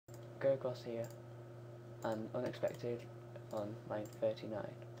go across here, and unexpected on line 39.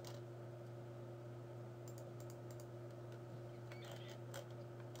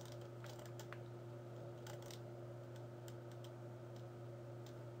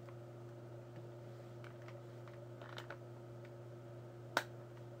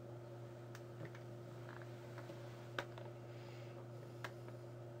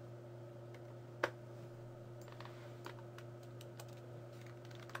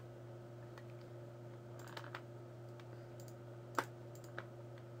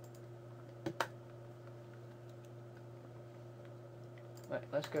 Right,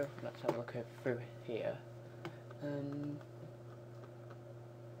 let's have a look through here.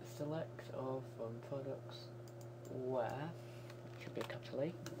 Select all from products where, should be a capital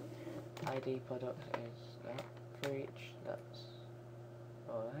E. ID product is that, for each, that's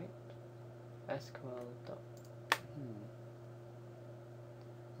alright. SQL dot,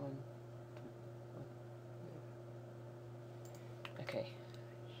 okay,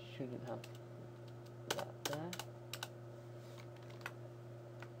 shouldn't have that there.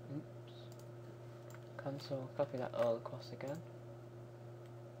 Oops. Console, copy that all across again.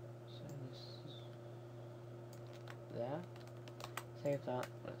 So this is there. Save that,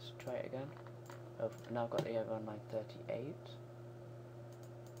 let's try it again. Oh, now I've got the error on line 38.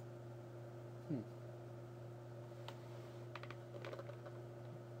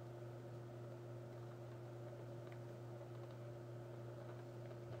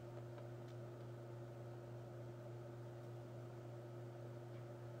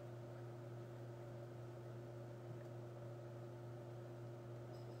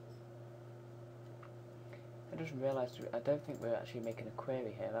 I just realised I don't think we're actually making a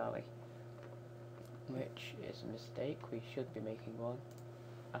query here, are we? Which is a mistake. We should be making one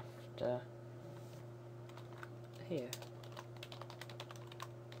after here.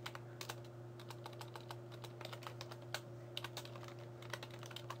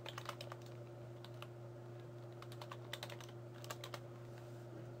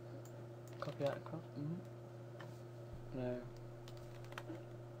 Copy that across. No.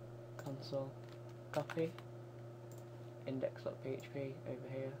 Console. Copy. Index.php over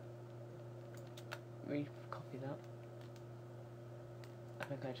here. Copy that. I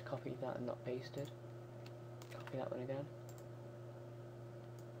think I just copied that and not pasted. Copy that one again.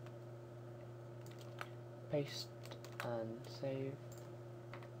 Paste and save.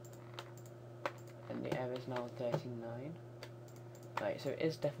 And the error is now 39. Right, so it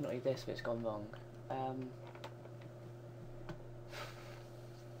is definitely this that's gone wrong.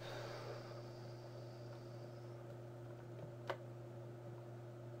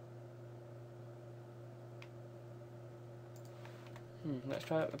 Let's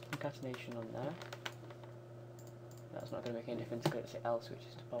try it with concatenation on there. That's not going to make any difference because it's else which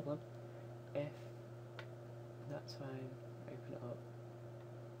is the problem. If that's fine, open it up.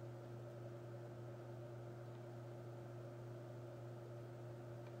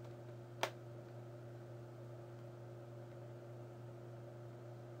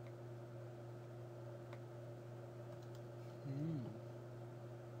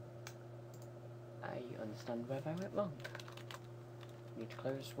 I understand where I went wrong. Need to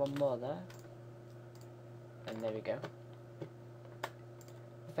close one more there, and there we go.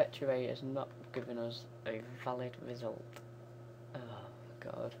 Fetch array has not given us a valid result. Oh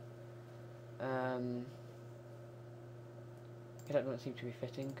god. That doesn't seem to be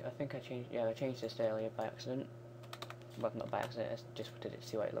fitting. I think I changed this earlier by accident. Well, not by accident, I just did it to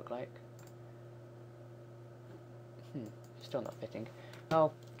see what it looked like. Still not fitting.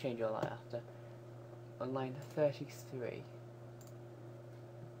 I'll change all that after. On line 33.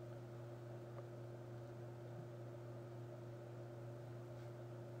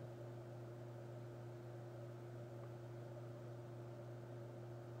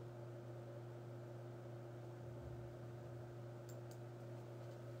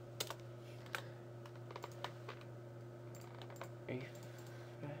 Refresh.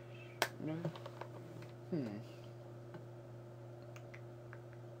 No.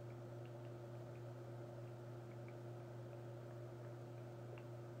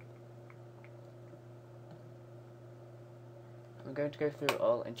 I'm going to go through it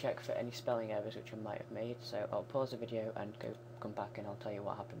all and check for any spelling errors which I might have made, so I'll pause the video and come back and I'll tell you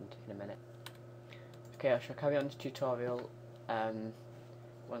what happened in a minute. Okay, I shall carry on the tutorial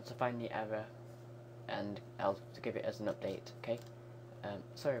once I find the error, and I'll give it as an update, okay?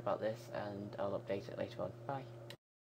 Sorry about this, and I'll update it later on. Bye.